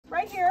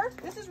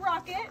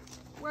Rocket.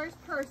 Where's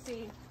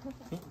Percy?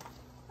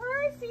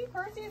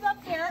 Percy's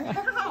up there.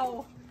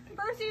 Ow.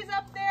 Percy's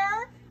up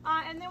there.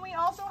 And then we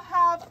also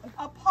have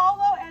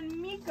Apollo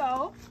and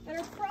Miko that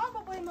are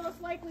probably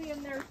most likely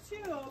in their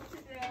tube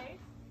today,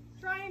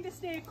 trying to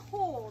stay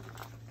cold.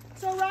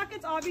 So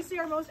Rocket's obviously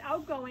our most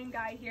outgoing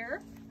guy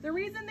here. The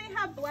reason they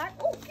have black,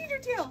 oh, get your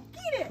tail,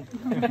 get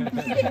it,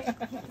 get it,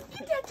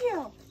 get that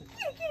tail,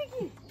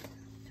 get it.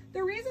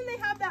 The reason they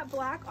have that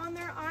black on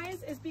their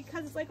eyes is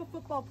because it's like a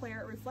football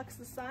player. It reflects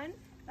the sun.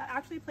 That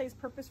actually plays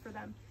purpose for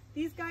them.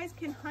 These guys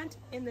can hunt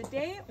in the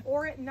day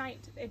or at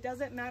night. It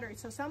doesn't matter.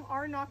 So some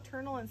are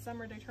nocturnal and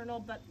some are diurnal,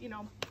 but you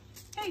know,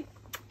 hey,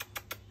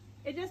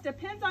 it just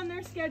depends on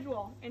their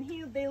schedule. And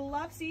they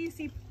love,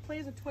 see,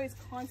 plays with toys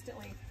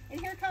constantly.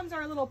 And here comes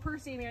our little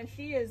Percy, man.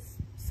 She is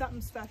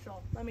something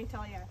special, let me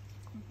tell you.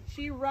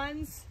 She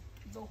runs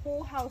the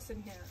whole house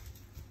in here.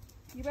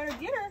 You better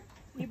get her.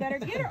 You better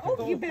get her.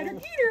 Oh, you better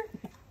get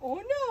her. Oh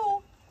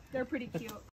no. They're pretty cute.